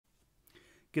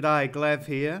G'day, Glav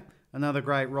here. Another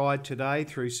great ride today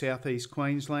through South East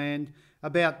Queensland.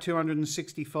 About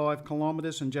 265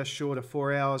 kilometres and just short of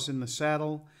 4 hours in the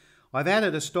saddle. I've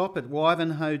added a stop at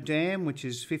Wivenhoe Dam, which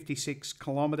is 56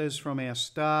 kilometres from our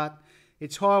start.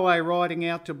 It's highway riding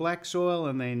out to black soil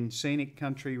and then scenic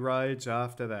country roads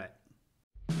after that.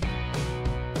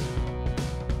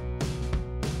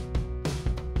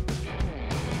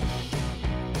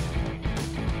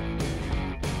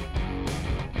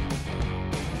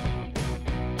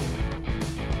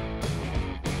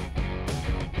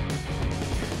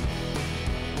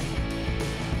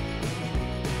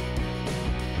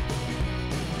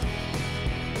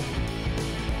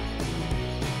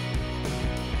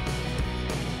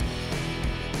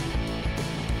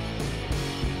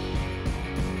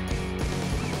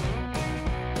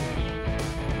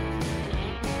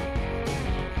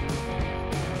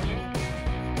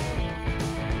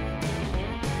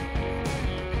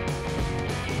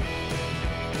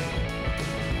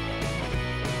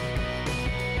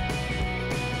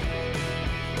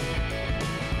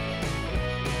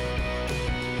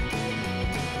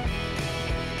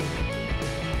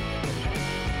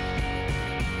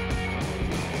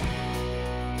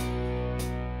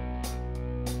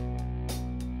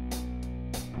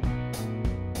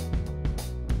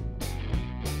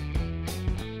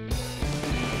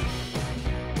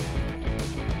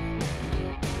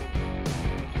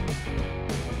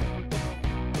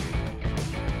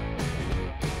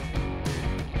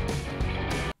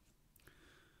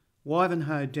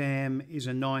 Wivenhoe Dam is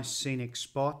a nice scenic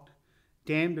spot.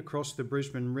 Dammed across the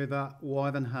Brisbane River,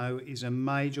 Wivenhoe is a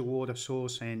major water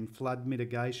source and flood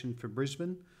mitigation for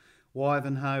Brisbane.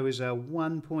 Wivenhoe is a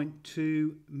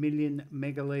 1.2 million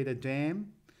megalitre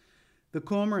dam. The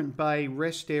Cormorant Bay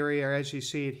rest area, as you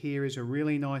see it here, is a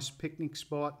really nice picnic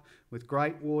spot with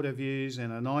great water views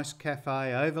and a nice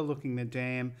cafe overlooking the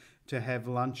dam to have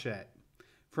lunch at.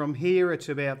 From here, it's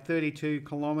about 32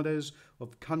 kilometres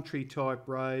of country type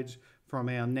roads from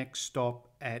our next stop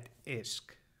at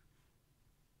Esk.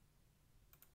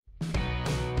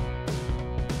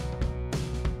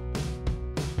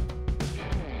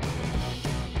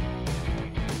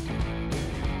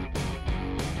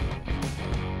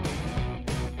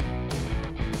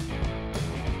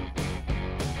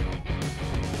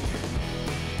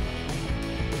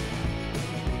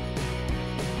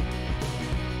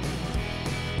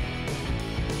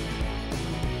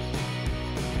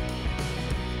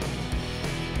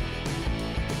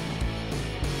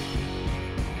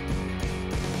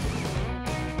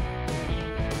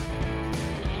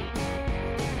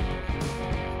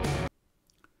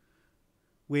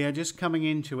 We are just coming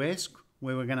into Esk,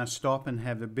 where we're going to stop and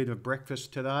have a bit of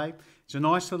breakfast today. It's a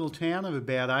nice little town of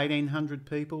about 1,800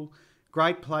 people.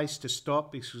 Great place to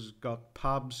stop because it's got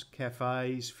pubs,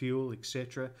 cafes, fuel,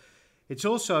 etc. It's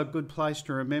also a good place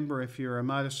to remember if you're a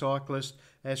motorcyclist,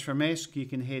 as from Esk you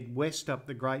can head west up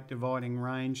the Great Dividing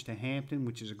Range to Hampton,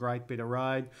 which is a great bit of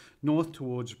road, north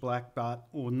towards Blackbutt,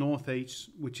 or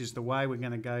northeast, which is the way we're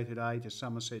going to go today, to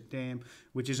Somerset Dam,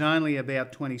 which is only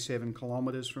about 27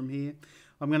 kilometres from here.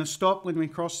 I'm going to stop when we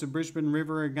cross the Brisbane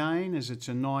River again, as it's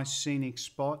a nice scenic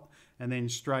spot, and then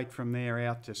straight from there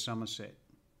out to Somerset.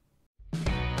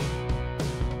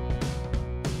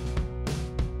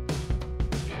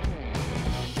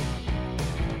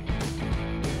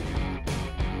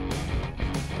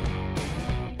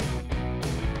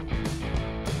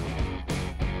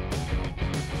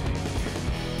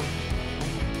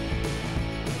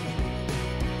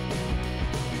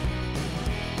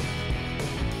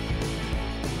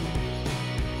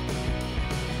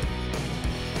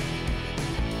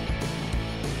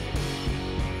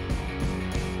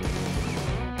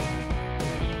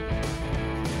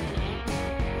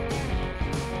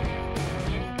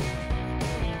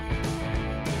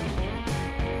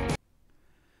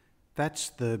 That's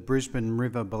the Brisbane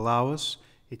River below us.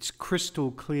 It's crystal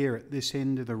clear at this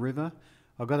end of the river.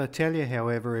 I've got to tell you,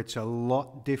 however, it's a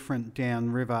lot different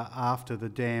downriver after the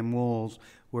dam walls,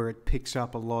 where it picks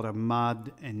up a lot of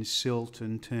mud and silt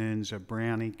and turns a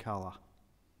browny colour.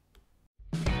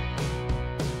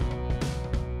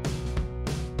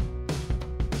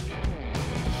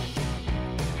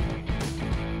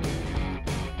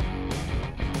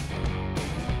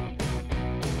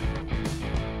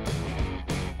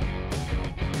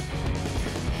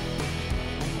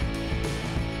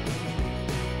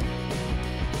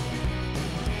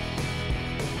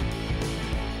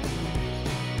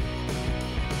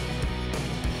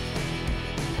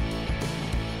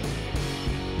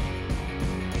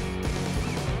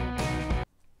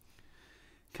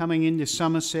 Coming into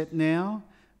Somerset now,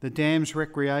 The dam's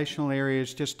recreational area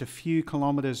is just a few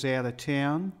kilometres out of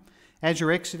town. As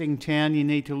you're exiting town, you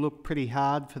need to look pretty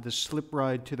hard for the slip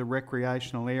road to the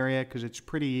recreational area because it's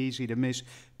pretty easy to miss,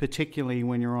 particularly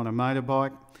when you're on a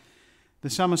motorbike. The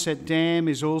Somerset Dam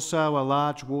is also a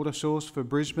large water source for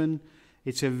Brisbane.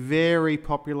 It's a very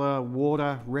popular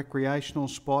water recreational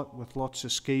spot with lots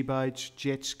of ski boats,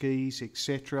 jet skis,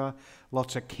 etc.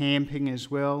 Lots of camping as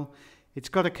well. It's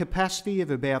got a capacity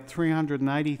of about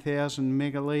 380,000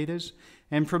 megalitres.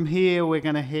 And from here we're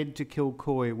going to head to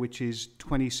Kilcoy, which is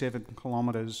 27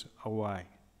 kilometres away.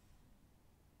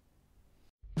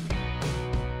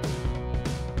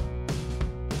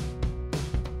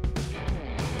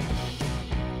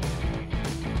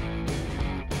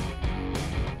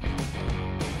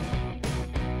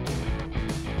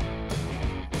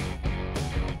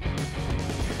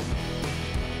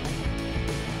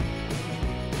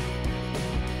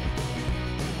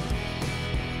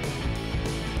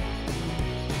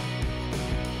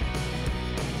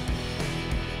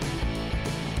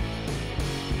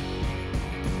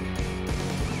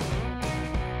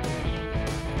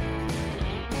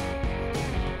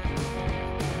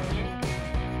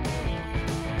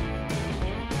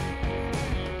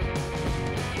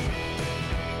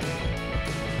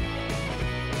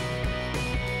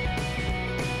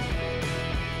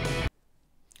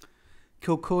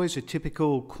 Kilcoy is a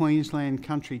typical Queensland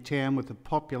country town with a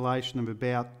population of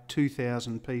about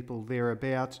 2,000 people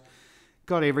thereabouts.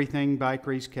 Got everything,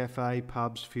 bakeries, cafe,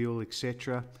 pubs, fuel,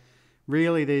 etc.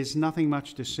 Really there's nothing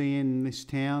much to see in this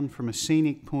town from a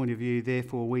scenic point of view,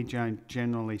 therefore we don't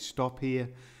generally stop here.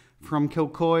 From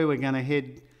Kilcoy we're going to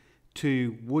head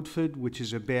to Woodford, which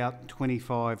is about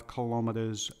 25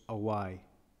 kilometres away.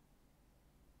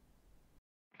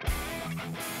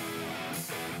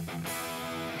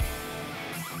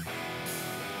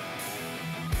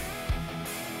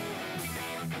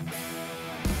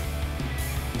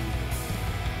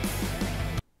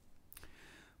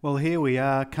 Well, here we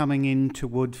are coming into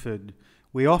Woodford.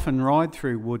 We often ride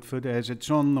through Woodford as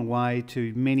it's on the way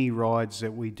to many rides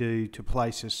that we do to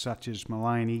places such as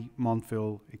Mullaney,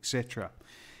 Montville, etc.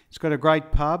 It's got a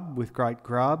great pub with great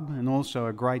grub and also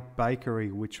a great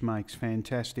bakery which makes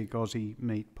fantastic Aussie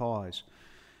meat pies.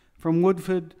 From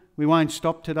Woodford, we won't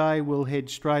stop today. We'll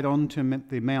head straight on to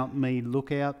the Mount Mee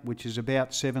lookout, which is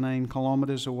about 17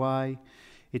 kilometres away.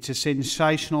 It's a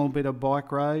sensational bit of bike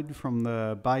road from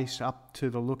the base up to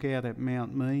the lookout at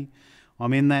Mount Mee.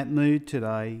 I'm in that mood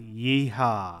today.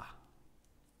 Yeehaw!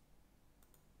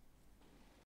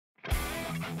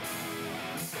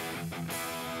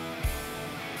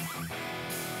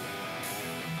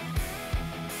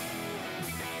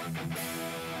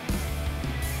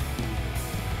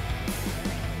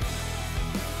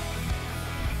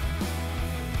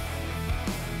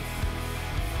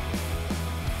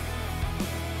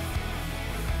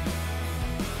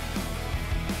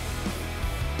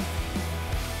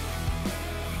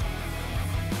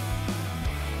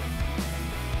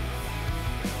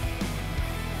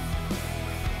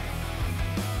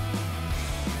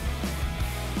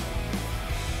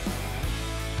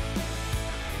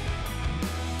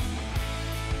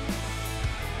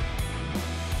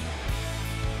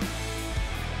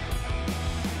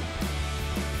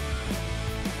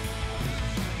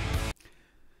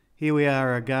 Here we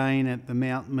are again at the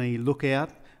Mount Mee lookout.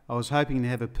 I was hoping to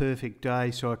have a perfect day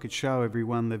so I could show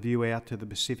everyone the view out to the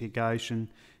Pacific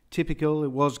Ocean. Typical,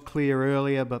 it was clear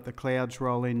earlier but the clouds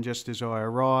roll in just as I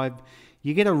arrived.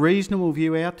 You get a reasonable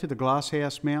view out to the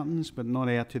Glasshouse Mountains but not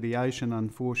out to the ocean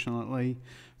unfortunately.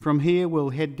 From here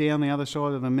we'll head down the other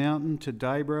side of the mountain to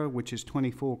Dayboro, which is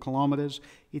 24 kilometres.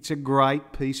 It's a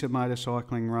great piece of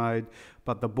motorcycling road,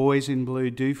 but the boys in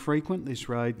blue do frequent this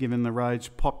road given the road's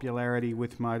popularity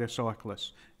with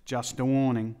motorcyclists. Just a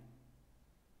warning.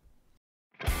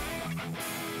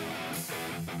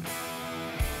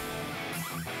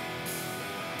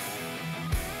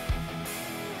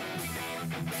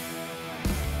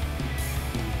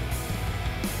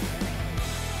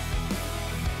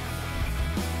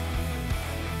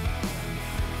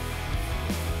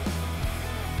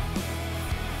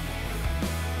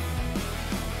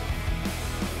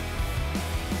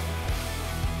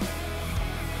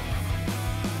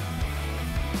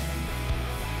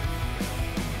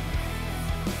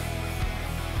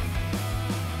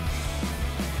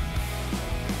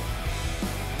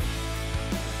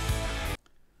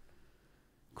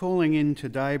 Calling in to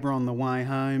Dayboro on the way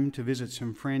home to visit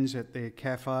some friends at their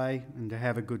cafe and to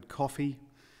have a good coffee.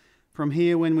 From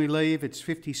here when we leave it's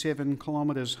 57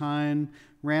 kilometres home,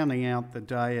 rounding out the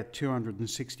day at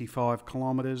 265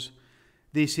 kilometres.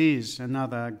 This is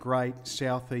another great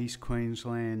South East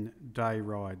Queensland day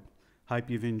ride. Hope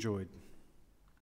you've enjoyed.